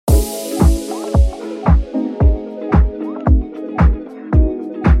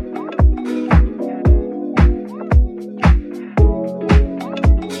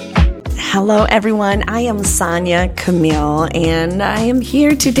Hello, everyone. I am Sonia Camille, and I am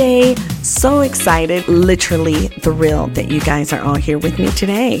here today. So excited, literally thrilled that you guys are all here with me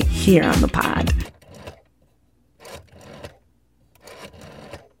today, here on the pod.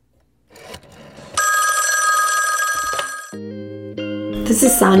 This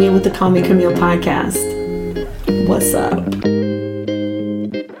is Sonia with the Call Me Camille podcast. What's up?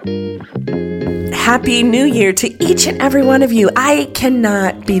 Happy New Year to each and every one of you. I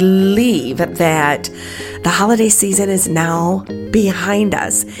cannot believe that the holiday season is now behind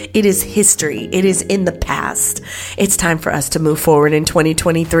us. It is history. It is in the past. It's time for us to move forward in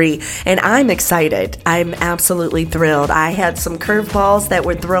 2023. And I'm excited. I'm absolutely thrilled. I had some curveballs that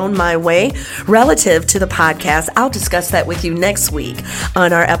were thrown my way relative to the podcast. I'll discuss that with you next week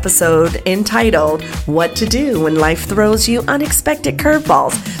on our episode entitled What to Do When Life Throws You Unexpected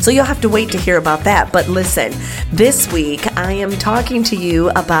Curveballs. So you'll have to wait to hear about that. But listen, this week I am talking to you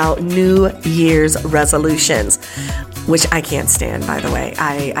about New Year's resolutions, which I can't stand, by the way.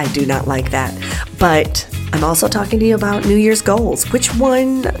 I do not like that. But I'm also talking to you about New Year's goals. Which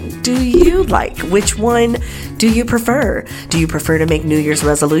one do you like? Which one do you prefer? Do you prefer to make New Year's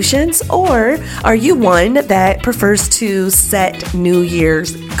resolutions, or are you one that prefers to set New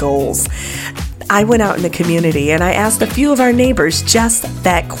Year's goals? I went out in the community and I asked a few of our neighbors just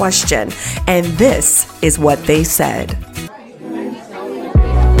that question, and this is what they said.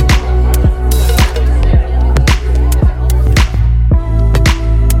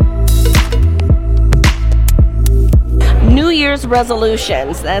 New Year's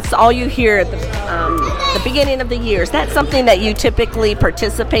resolutions. That's all you hear at the beginning of the year. Is that something that you typically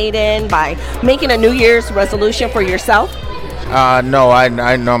participate in by making a New Year's resolution for yourself? No,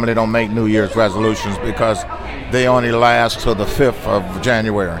 I normally don't make New Year's resolutions because they only last till the 5th of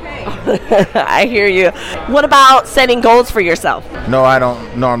January. I hear you. What about setting goals for yourself? No, I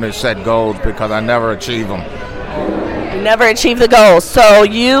don't normally set goals because I never achieve them. You never achieve the goals. So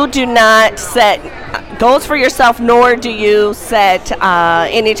you do not set goals for yourself, nor do you set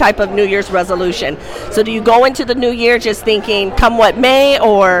any type of New Year's resolution. So do you go into the new year just thinking come what may,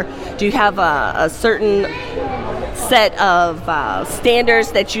 or do you have a certain set of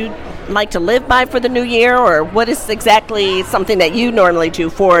standards that you like to live by for the new year, or what is exactly something that you normally do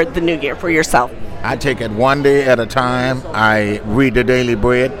for the new year for yourself? I take it one day at a time. I read the Daily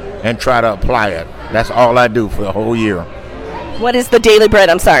Bread and try to apply it. That's all I do for the whole year. What is the Daily Bread?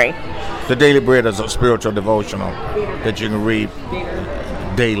 I'm sorry. The Daily Bread is a spiritual devotional that you can read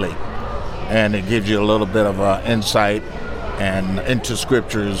daily, and it gives you a little bit of insight and into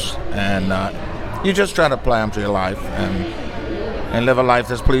scriptures, and you just try to apply them to your life and live a life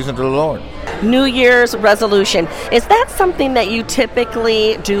that's pleasing to the Lord. New Year's resolution. Is that something that you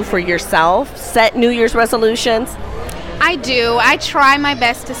typically do for yourself? Set New Year's resolutions? I do. I try my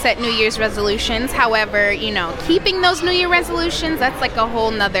best to set New Year's resolutions. However, keeping those New Year resolutions, that's like a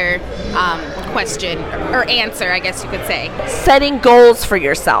whole nother question or answer, I guess you could say. Setting goals for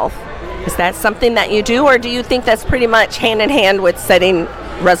yourself. Is that something that you do, or do you think that's pretty much hand in hand with setting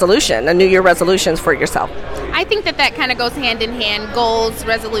a New Year resolutions for yourself? I think that kind of goes hand in hand. Goals,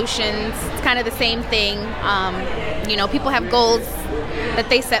 resolutions, it's kind of the same thing. People have goals that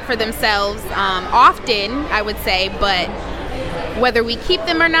they set for themselves often, I would say, but whether we keep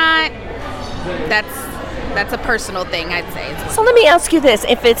them or not, that's a personal thing, I'd say. So let me ask you this.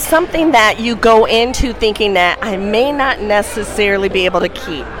 If it's something that you go into thinking that I may not necessarily be able to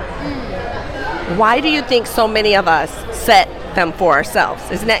keep, why do you think so many of us set them for ourselves?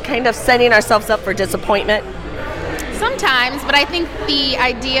 Isn't that kind of setting ourselves up for disappointment? Sometimes, but I think the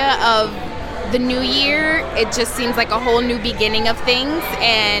idea of the new year, it just seems like a whole new beginning of things,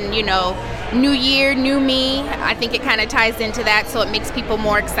 and new year, new me. I think it kind of ties into that, so it makes people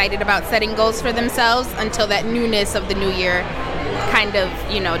more excited about setting goals for themselves until that newness of the new year kind of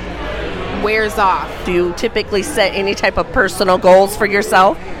wears off. Do you typically set any type of personal goals for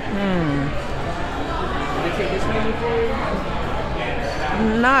yourself?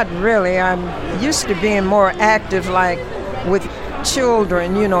 Not really. I'm used to being more active, like with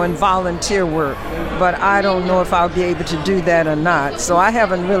children, in volunteer work. But I don't know if I'll be able to do that or not. So I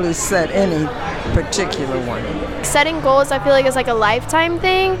haven't really set any particular one. Setting goals, I feel like, is like a lifetime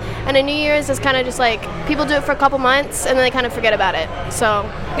thing. And a New Year's is kind of just like people do it for a couple months and then they kind of forget about it. So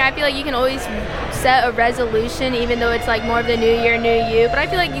I feel like you can always set a resolution, even though it's like more of the new year, new you. But I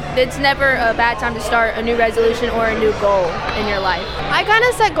feel like it's never a bad time to start a new resolution or a new goal in your life. I kind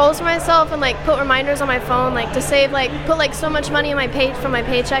of set goals for myself and like put reminders on my phone, like to save, like put like so much money in my from my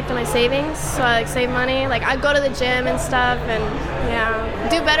paycheck to my savings. So I like save money. Like I go to the gym and stuff,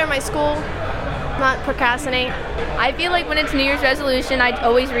 and do better in my school. not procrastinate. I feel like when it's New Year's resolution, I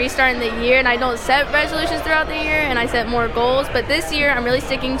always restart in the year, and I don't set resolutions throughout the year, and I set more goals. But this year, I'm really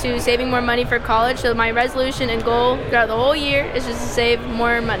sticking to saving more money for college. So my resolution and goal throughout the whole year is just to save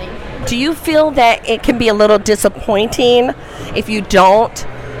more money. Do you feel that it can be a little disappointing if you don't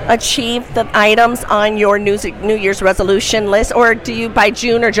achieve the items on your New Year's resolution list, or do you by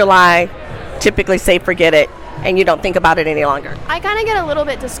June or July typically say forget it and you don't think about it any longer? I kind of get a little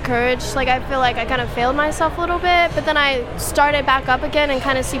bit discouraged. Like, I feel like I kind of failed myself a little bit, but then I started back up again and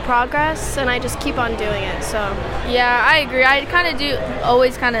kind of see progress, and I just keep on doing it. So yeah, I agree. I kind of do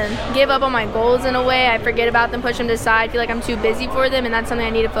always kind of give up on my goals in a way. I forget about them, push them to the side, feel like I'm too busy for them, and that's something I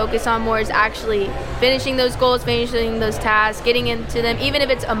need to focus on more, is actually finishing those goals, finishing those tasks, getting into them, even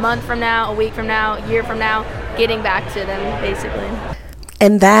if it's a month from now, a week from now, a year from now, getting back to them, basically.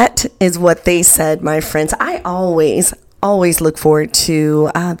 And that is what they said, my friends. I always look forward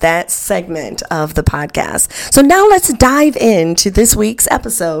to that segment of the podcast. So now let's dive into this week's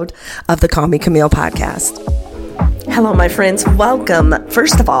episode of the Call Me Camille podcast. Hello, my friends. Welcome.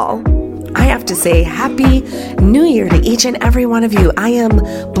 First of all, I have to say Happy New Year to each and every one of you. I am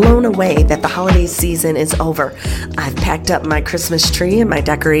blown away that the holiday season is over. I've packed up my Christmas tree and my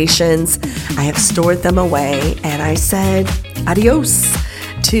decorations. I have stored them away, and I said adios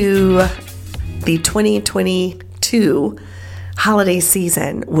to the 2022 holiday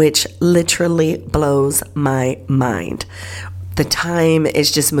season, which literally blows my mind. The time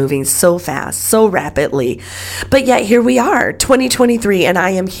is just moving so fast, so rapidly. But yet here we are, 2023, and I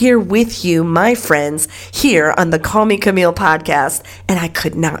am here with you, my friends, here on the Call Me Camille podcast, and I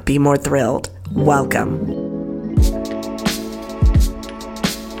could not be more thrilled. Welcome.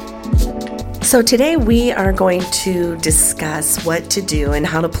 So today we are going to discuss what to do and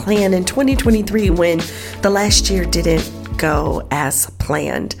how to plan in 2023 when the last year didn't go as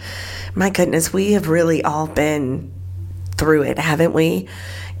planned. My goodness, we have really all been through it, haven't we?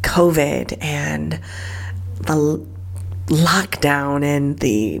 COVID and the lockdown and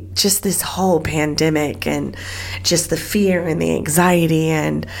just this whole pandemic and just the fear and the anxiety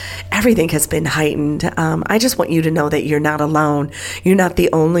and everything has been heightened. I just want you to know that you're not alone. You're not the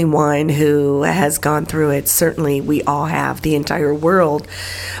only one who has gone through it. Certainly we all have, the entire world,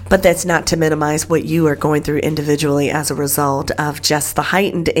 but that's not to minimize what you are going through individually as a result of just the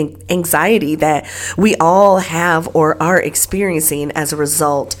heightened anxiety that we all have or are experiencing as a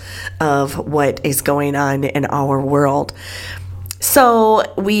result of what is going on in our world. So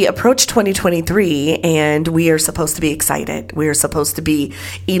we approach 2023 and we are supposed to be excited. We are supposed to be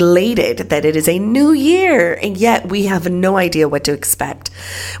elated that it is a new year, and yet we have no idea what to expect.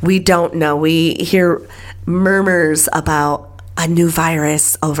 We don't know. We hear murmurs about a new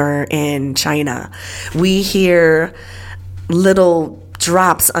virus over in China. We hear little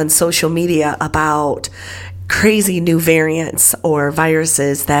drops on social media about crazy new variants or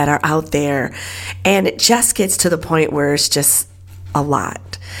viruses that are out there. And it just gets to the point where it's just a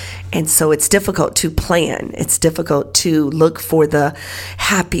lot. And so it's difficult to plan. It's difficult to look for the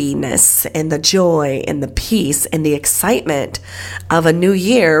happiness and the joy and the peace and the excitement of a new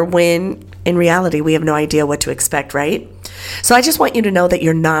year when in reality we have no idea what to expect, right? So I just want you to know that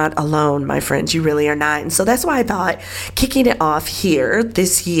you're not alone, my friends. You really are not. And so that's why I thought kicking it off here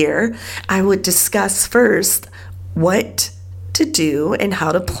this year, I would discuss first what to do and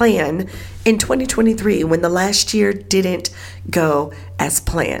how to plan in 2023 when the last year didn't go as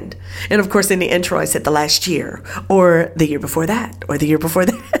planned. And of course, in the intro, I said the last year or the year before that or the year before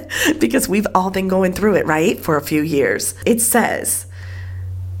that, because we've all been going through it, right? For a few years. It says,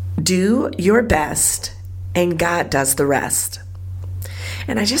 do your best and God does the rest.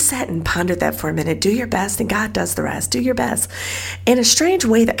 And I just sat and pondered that for a minute. Do your best and God does the rest. Do your best. In a strange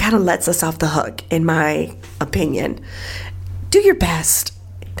way that kind of lets us off the hook, in my opinion. Do your best.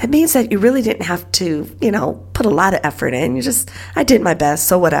 That means that you really didn't have to, put a lot of effort in. I did my best,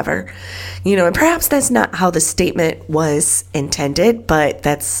 so whatever. And perhaps that's not how the statement was intended, but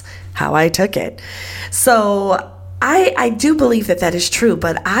that's how I took it. So I do believe that that is true,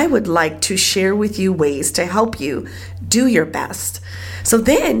 but I would like to share with you ways to help you do your best. So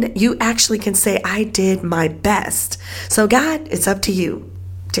then you actually can say, I did my best. So God, it's up to you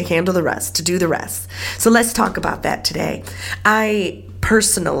to handle the rest, to do the rest. So let's talk about that today. I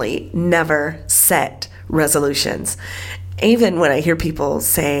personally never set resolutions. Even when I hear people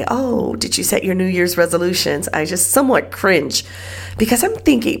say, oh, did you set your New Year's resolutions? I just somewhat cringe because I'm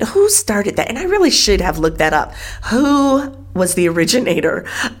thinking, who started that? And I really should have looked that up. Who was the originator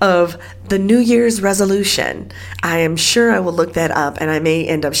of the New Year's resolution? I am sure I will look that up, and I may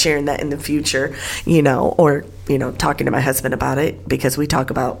end up sharing that in the future, or talking to my husband about it, because we talk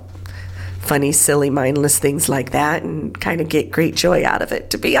about funny, silly, mindless things like that and kind of get great joy out of it,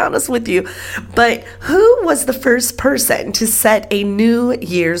 to be honest with you. But who was the first person to set a New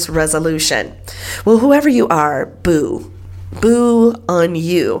Year's resolution? Well, whoever you are, boo. Boo on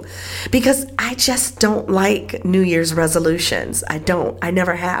you, because I just don't like New Year's resolutions. I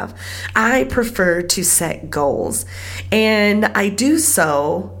never have. I prefer to set goals, and I do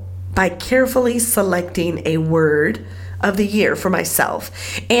so by carefully selecting a word of the year for myself.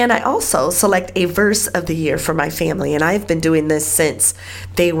 And I also select a verse of the year for my family, and I've been doing this since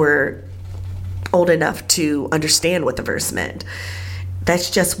they were old enough to understand what the verse meant.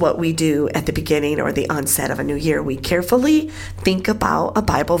 That's just what we do at the beginning or the onset of a new year. We carefully think about a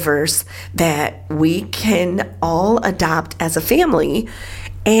Bible verse that we can all adopt as a family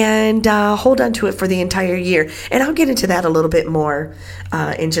and hold on to it for the entire year. And I'll get into that a little bit more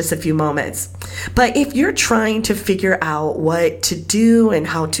in just a few moments. But if you're trying to figure out what to do and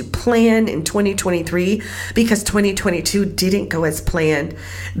how to plan in 2023, because 2022 didn't go as planned,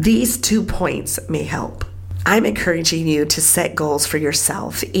 these 2 points may help. I'm encouraging you to set goals for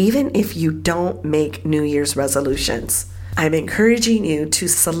yourself, even if you don't make New Year's resolutions. I'm encouraging you to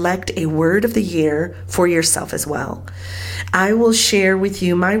select a word of the year for yourself as well. I will share with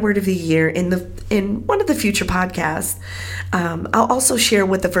you my word of the year in one of the future podcasts. I'll also share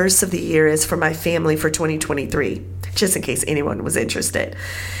what the verse of the year is for my family for 2023, just in case anyone was interested.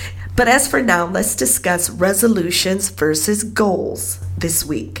 But as for now, let's discuss resolutions versus goals this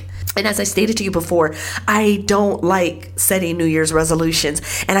week. And as I stated to you before, I don't like setting New Year's resolutions.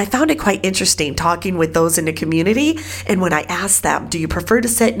 And I found it quite interesting talking with those in the community. And when I asked them, do you prefer to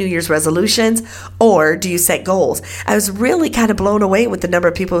set New Year's resolutions or do you set goals? I was really kind of blown away with the number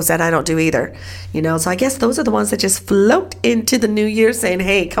of people who said, I don't do either. So I guess those are the ones that just float into the new year saying,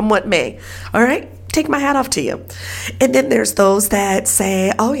 hey, come what may. All right. Take my hat off to you. And then there's those that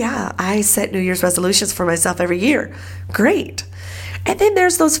say, oh yeah, I set New Year's resolutions for myself every year. Great. And then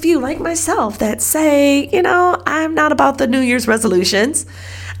there's those few like myself that say, I'm not about the New Year's resolutions.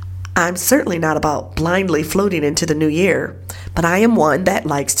 I'm certainly not about blindly floating into the new year, but I am one that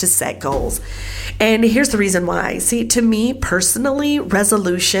likes to set goals. And here's the reason why. See, to me personally,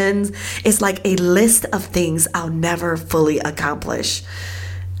 resolutions is like a list of things I'll never fully accomplish.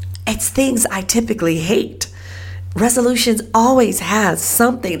 It's things I typically hate. Resolutions always has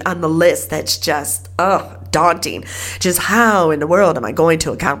something on the list that's just, daunting. Just how in the world am I going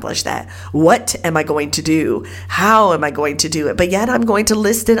to accomplish that? What am I going to do? How am I going to do it? But yet I'm going to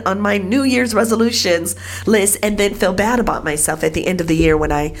list it on my New Year's resolutions list and then feel bad about myself at the end of the year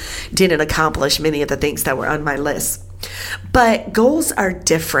when I didn't accomplish many of the things that were on my list. But goals are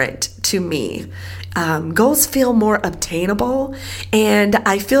different to me. Goals feel more obtainable, and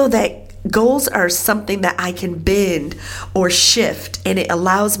I feel that goals are something that I can bend or shift, and it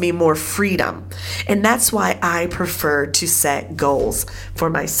allows me more freedom. And that's why I prefer to set goals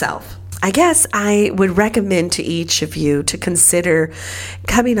for myself. I guess I would recommend to each of you to consider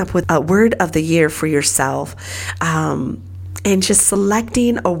coming up with a word of the year for yourself, and just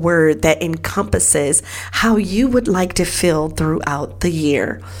selecting a word that encompasses how you would like to feel throughout the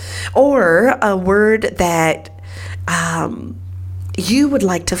year, or a word that you would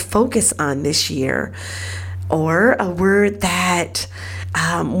like to focus on this year, or a word that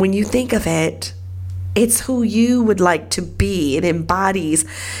when you think of it, it's who you would like to be. It embodies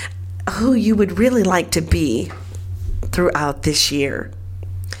who you would really like to be throughout this year.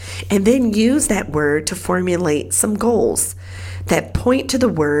 And then use that word to formulate some goals that point to the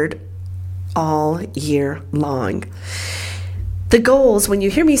word all year long. The goals, when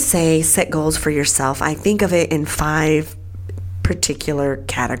you hear me say set goals for yourself, I think of it in 5 particular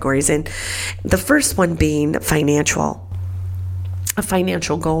categories. And the first one being financial. A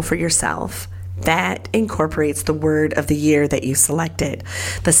financial goal for yourself that incorporates the word of the year that you selected.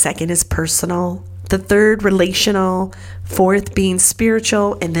 The second is personal. The third, relational. Fourth, being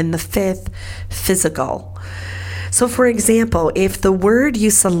spiritual. And then the fifth, physical. So for example, if the word you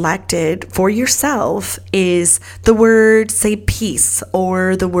selected for yourself is the word, say, peace,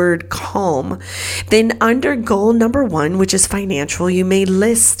 or the word calm, then under goal number 1, which is financial, you may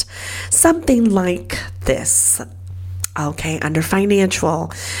list something like this. Okay, under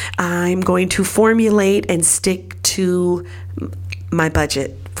financial, I'm going to formulate and stick to my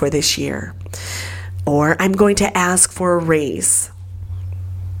budget for this year. Or I'm going to ask for a raise.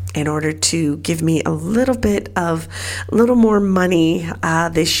 in order to give me a little more money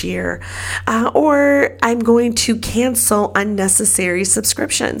this year. Or I'm going to cancel unnecessary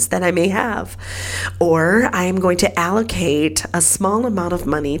subscriptions that I may have. Or I am going to allocate a small amount of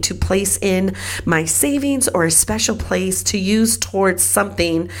money to place in my savings or a special place to use towards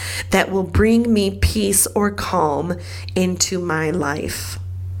something that will bring me peace or calm into my life.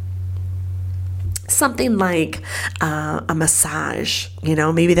 Something like a massage,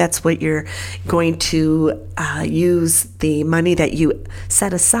 maybe that's what you're going to use the money that you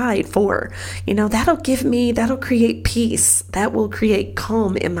set aside for. That'll create peace. That will create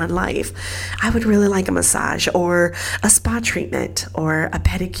calm in my life. I would really like a massage or a spa treatment or a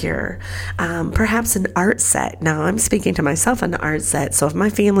pedicure, perhaps an art set. Now, I'm speaking to myself on the art set, so if my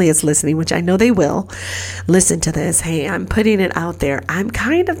family is listening, which I know they will, listen to this. Hey, I'm putting it out there. I'm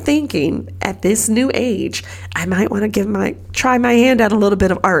kind of thinking at this new age, I might want to try my hand at a little bit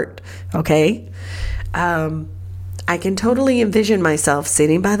of art. Okay. I can totally envision myself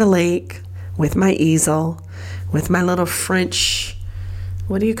sitting by the lake with my easel, with my little French,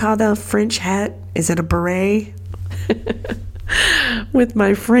 what do you call the French hat? Is it a beret? With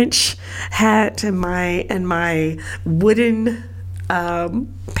my French hat and my wooden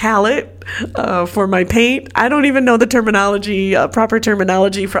palette for my paint. I don't even know the terminology, proper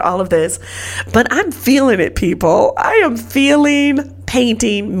terminology for all of this, but I'm feeling it, people. I am feeling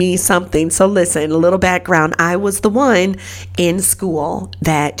painting me something. So listen, a little background. I was the one in school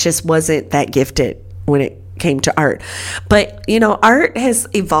that just wasn't that gifted when it came to art. But, art has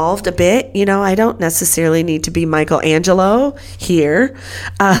evolved a bit. I don't necessarily need to be Michelangelo here.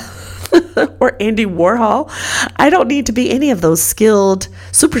 Or Andy Warhol. I don't need to be any of those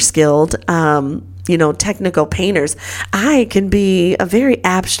super skilled, technical painters. I can be a very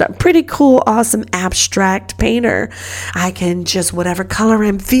abstract, pretty cool, awesome abstract painter. I can just, whatever color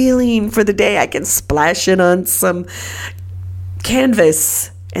I'm feeling for the day, I can splash it on some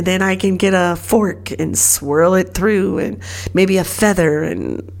canvas. And then I can get a fork and swirl it through, and maybe a feather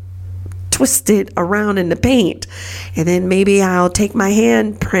and twist it around in the paint. And then maybe I'll take my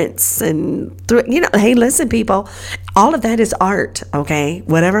handprints and hey, listen, people, all of that is art, okay?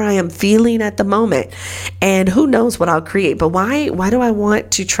 Whatever I am feeling at the moment. And who knows what I'll create. But why do I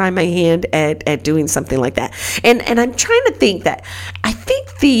want to try my hand at doing something like that? And I'm trying to think that I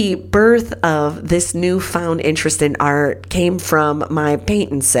think the birth of this newfound interest in art came from my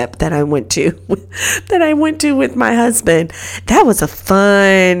paint and sip that I went to with my husband. That was a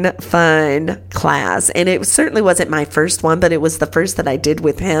fun class. And it certainly wasn't my first one, but it was the first that I did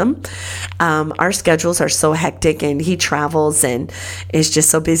with him. Our schedules are so hectic, and he travels and is just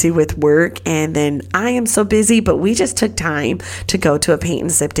so busy with work. And then I am so busy, but we just took time to go to a paint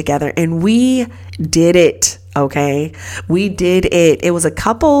and sip together, and we did it. Okay. We did it. It was a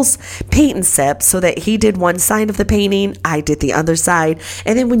couple's paint and sip, so that he did one side of the painting, I did the other side.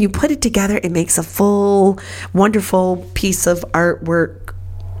 And then when you put it together, it makes a full, wonderful piece of artwork,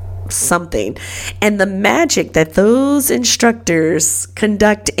 something. And the magic that those instructors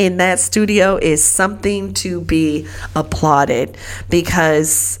conduct in that studio is something to be applauded,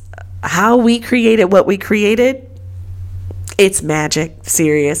 because how we created what we created, it's magic.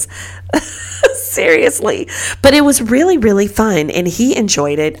 Seriously. But it was really, really fun, and he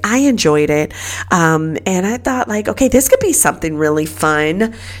enjoyed it. I enjoyed it. And I thought, okay, this could be something really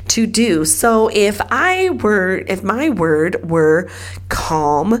fun to do. So if my word were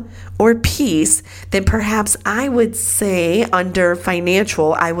calm or peace, then perhaps I would say under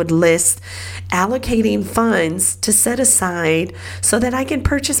financial, I would list allocating funds to set aside so that I can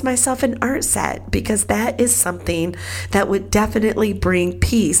purchase myself an art set, because that is something that would definitely bring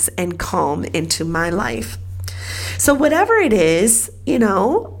peace and calm into my life. So whatever it is,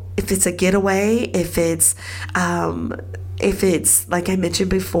 if it's a getaway, if it's like I mentioned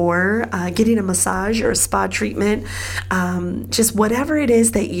before, getting a massage or a spa treatment, just whatever it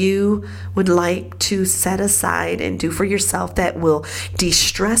is that you would like to set aside and do for yourself that will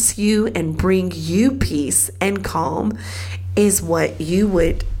de-stress you and bring you peace and calm is what you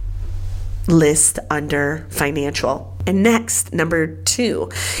would list under financial. And next, number 2,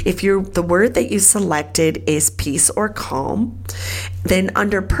 if the word that you selected is peace or calm, then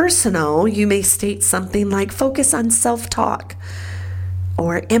under personal, you may state something like focus on self-talk,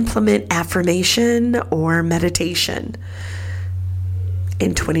 or implement affirmation or meditation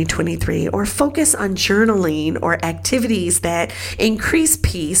in 2023, or focus on journaling or activities that increase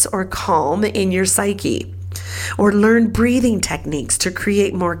peace or calm in your psyche, or learn breathing techniques to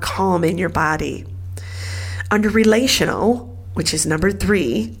create more calm in your body. Under relational, which is number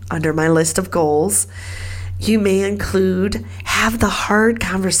 3 under my list of goals, You may include have the hard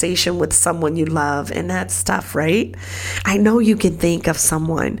conversation with someone you love, and that's tough, right? I know you can think of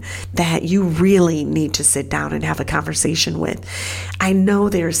someone that you really need to sit down and have a conversation with. I know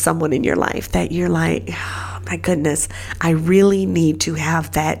there's someone in your life that you're like, oh, my goodness, I really need to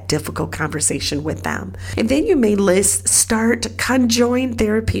have that difficult conversation with them. And then you may start conjoined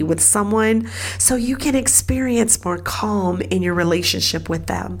therapy with someone so you can experience more calm in your relationship with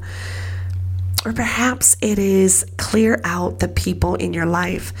them. Or perhaps it is clear out the people in your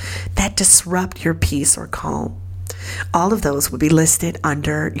life that disrupt your peace or calm. All of those would be listed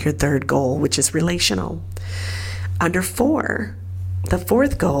under your third goal, which is relational. Under 4, the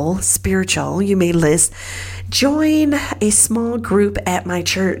fourth goal, spiritual, you may list join a small group at my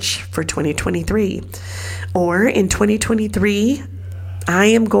church for 2023. Or in 2023, I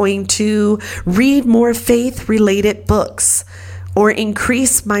am going to read more faith-related books or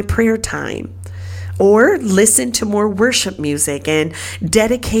increase my prayer time. Or listen to more worship music and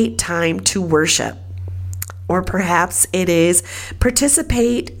dedicate time to worship. Or perhaps it is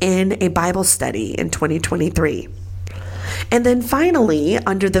participate in a Bible study in 2023. And then finally,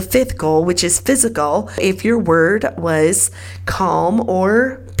 under the 5th goal, which is physical, if your word was calm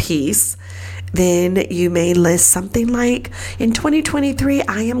or peace, then you may list something like, in 2023,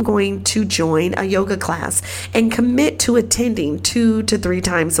 I am going to join a yoga class and commit to attending 2 to 3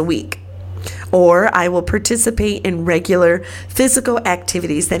 times a week. Or I will participate in regular physical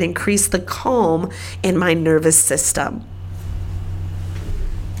activities that increase the calm in my nervous system.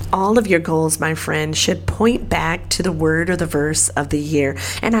 All of your goals, my friend, should point back to the word or the verse of the year.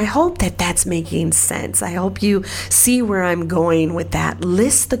 And I hope that that's making sense. I hope you see where I'm going with that.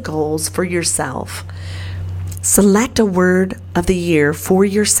 List the goals for yourself. Select a word of the year for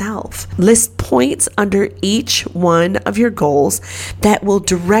yourself. List points under each one of your goals that will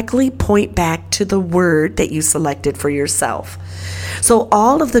directly point back to the word that you selected for yourself. So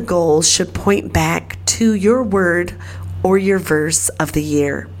all of the goals should point back to your word or your verse of the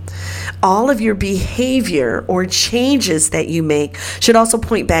year. All of your behavior or changes that you make should also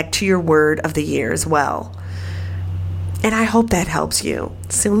point back to your word of the year as well. And I hope that helps you.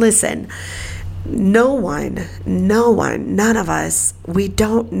 So listen. No one, none of us, we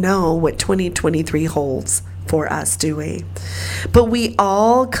don't know what 2023 holds for us, do we? But we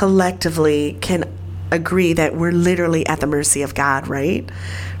all collectively can agree that we're literally at the mercy of God, right?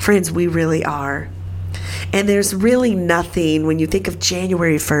 Friends, we really are. And there's really nothing, when you think of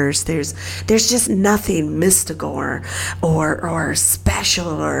January 1st, there's just nothing mystical or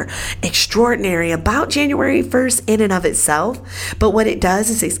special or extraordinary about January 1st in and of itself. But what it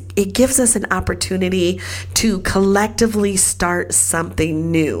does is it gives us an opportunity to collectively start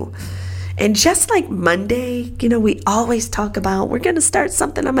something new. And just like Monday, we always talk about we're going to start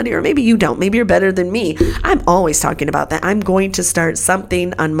something on Monday, or maybe you don't. Maybe you're better than me. I'm always talking about that. I'm going to start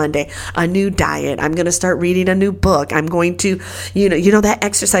something on Monday, a new diet. I'm going to start reading a new book. I'm going to, that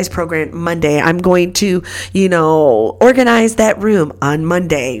exercise program Monday. I'm going to, organize that room on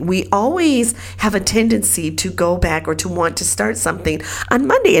Monday. We always have a tendency to go back or to want to start something on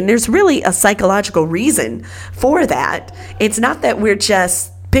Monday. And there's really a psychological reason for that. It's not that we're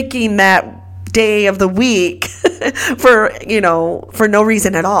just picking that day of the week for no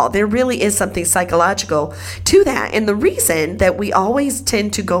reason at all. There really is something psychological to that. And the reason that we always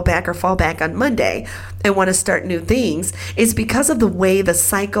tend to go back or fall back on Monday and want to start new things is because of the way the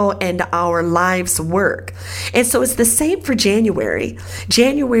cycle and our lives work. And so it's the same for January.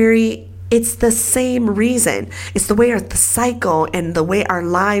 It's the same reason. It's the way the cycle and the way our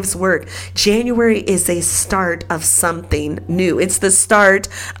lives work. January is a start of something new. It's the start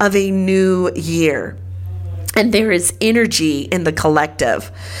of a new year. And there is energy in the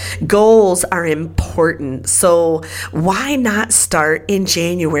collective. Goals are important. So why not start in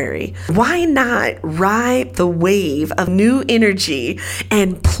January? Why not ride the wave of new energy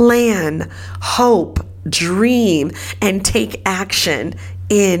and plan, hope, dream, and take action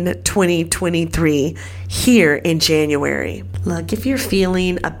in 2023 here in January? Look, if you're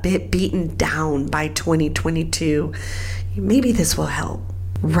feeling a bit beaten down by 2022, maybe this will help.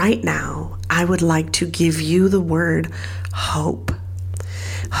 Right now, I would like to give you the word hope.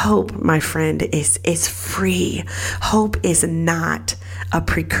 Hope, my friend, is free. Hope is not a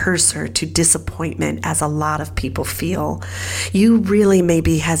precursor to disappointment, as a lot of people feel. You really may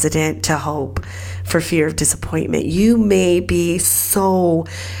be hesitant to hope for fear of disappointment. You may be so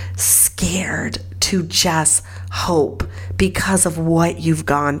scared to just hope because of what you've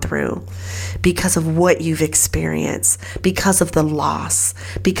gone through, because of what you've experienced, because of the loss,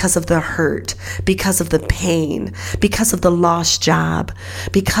 because of the hurt, because of the pain, because of the lost job,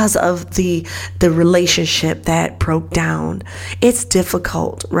 because of the relationship that broke down. It's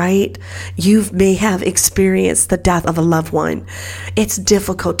difficult, right? You may have experienced the death of a loved one. It's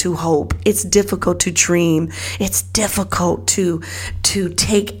difficult to hope. It's difficult to dream. It's difficult to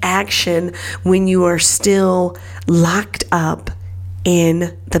take action when you are still locked up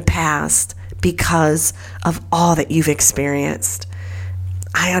in the past because of all that you've experienced.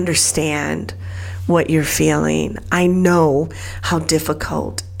 I understand what you're feeling. I know how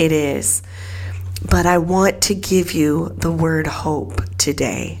difficult it is, but I want to give you the word hope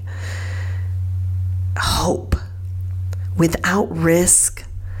today. Hope. Without risk,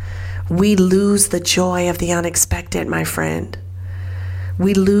 we lose the joy of the unexpected, my friend.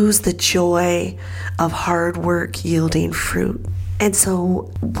 We lose the joy of hard work yielding fruit. And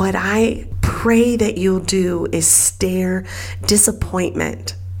so what I pray that you'll do is stare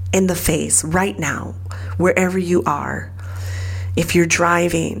disappointment in the face right now, wherever you are. If you're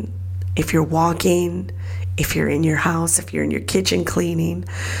driving, if you're walking, if you're in your house, if you're in your kitchen cleaning,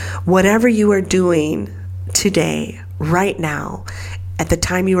 whatever you are doing today, right now, at the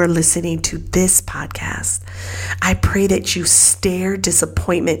time you are listening to this podcast, I pray that you stare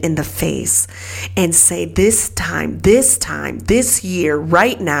disappointment in the face and say, this year,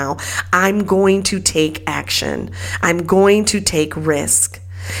 right now, I'm going to take action. I'm going to take risk.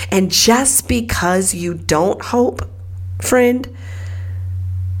 And just because you don't hope, friend,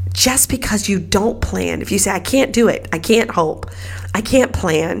 just because you don't plan, if you say, I can't do it, I can't hope, I can't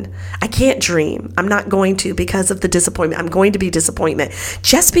plan, I can't dream, I'm not going to because of the disappointment, I'm going to be disappointment.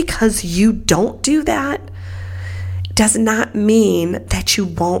 Just because you don't do that does not mean that you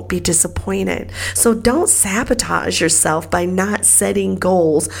won't be disappointed. So don't sabotage yourself by not setting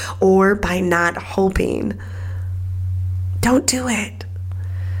goals or by not hoping. Don't do it.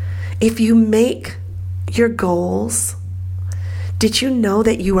 If you make your goals, did you know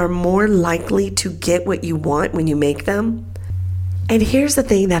that you are more likely to get what you want when you make them? And here's the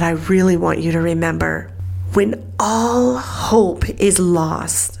thing that I really want you to remember. When all hope is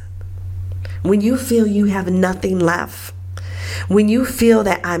lost, when you feel you have nothing left, when you feel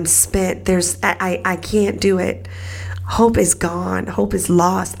that I'm spent, I can't do it. Hope is gone. Hope is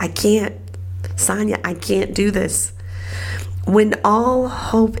lost. I can't. Sonia, I can't do this. When all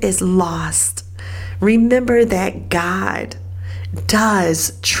hope is lost, remember that God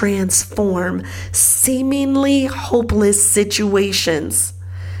does transform seemingly hopeless situations.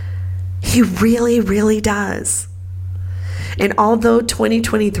 He really, really does. And although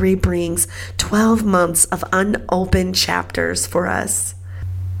 2023 brings 12 months of unopened chapters for us,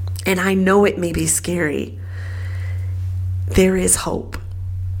 and I know it may be scary, there is hope.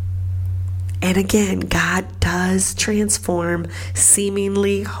 And again, God does transform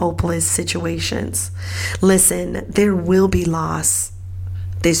seemingly hopeless situations. Listen, there will be loss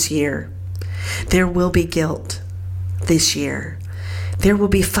this year. There will be guilt this year. There will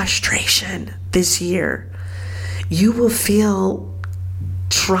be frustration this year. You will feel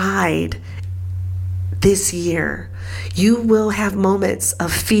tried this year. You will have moments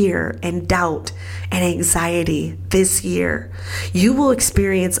of fear and doubt and anxiety this year. You will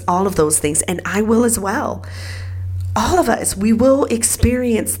experience all of those things, and I will as well. All of us, we will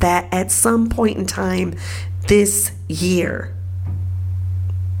experience that at some point in time this year.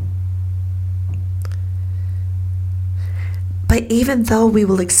 But even though we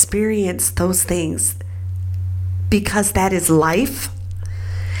will experience those things, because that is life,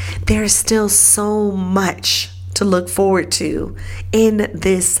 there is still so much to look forward to in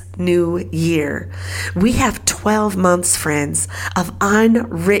this new year. We have 12 months, friends, of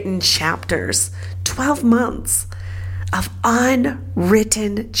unwritten chapters. 12 months of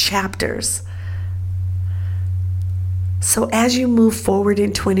unwritten chapters. So as you move forward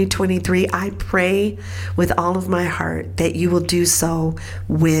in 2023, I pray with all of my heart that you will do so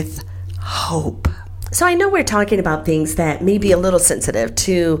with hope. So I know we're talking about things that may be a little sensitive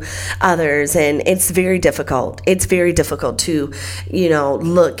to others, and it's very difficult. It's very difficult to,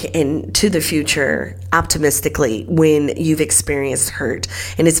 look into the future optimistically when you've experienced hurt.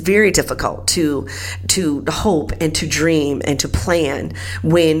 And it's very difficult to hope and to dream and to plan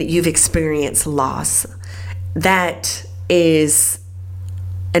when you've experienced loss. That is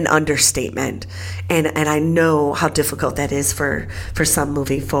an understatement. And I know how difficult that is for some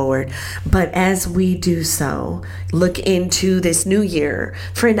moving forward. But as we do so, look into this new year,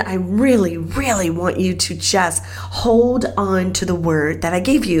 friend, I really, really want you to just hold on to the word that I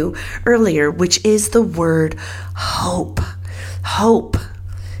gave you earlier, which is the word hope. Hope.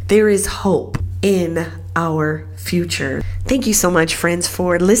 There is hope in our future. Thank you so much, friends,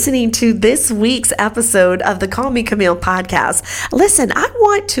 for listening to this week's episode of the Call Me Camille podcast. Listen, I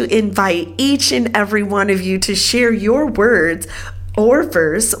want to invite each and every one of you to share your words or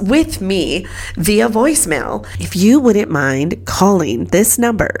verse with me via voicemail. If you wouldn't mind calling this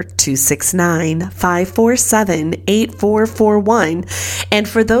number, 269-547-8441. And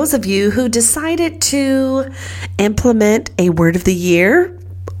for those of you who decided to implement a word of the year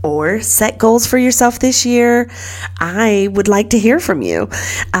or set goals for yourself this year, I would like to hear from you.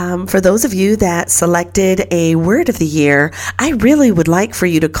 For those of you that selected a word of the year, I really would like for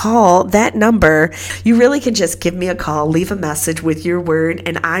you to call that number. You really can just give me a call, leave a message with your word,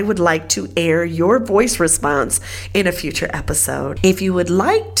 and I would like to air your voice response in a future episode. If you would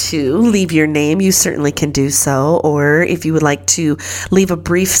like to leave your name, you certainly can do so. Or if you would like to leave a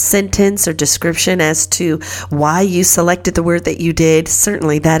brief sentence or description as to why you selected the word that you did,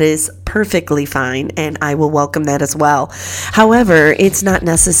 certainly that is perfectly fine, and I will welcome that as well. However, it's not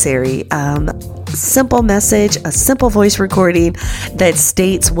necessary. Simple message, a simple voice recording that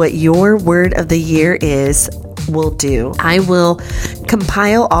states what your word of the year is will do. I will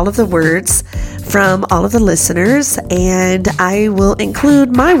compile all of the words from all of the listeners, and I will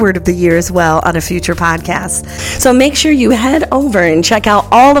include my word of the year as well on a future podcast. So make sure you head over and check out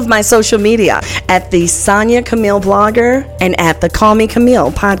all of my social media at the Sonia Camille blogger and at the Call Me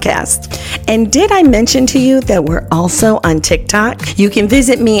Camille podcast. And did I mention to you that we're also on TikTok? You can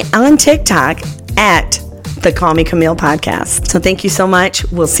visit me on TikTok at the Call Me Camille podcast. So thank you so much.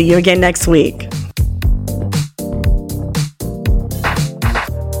 We'll see you again next week.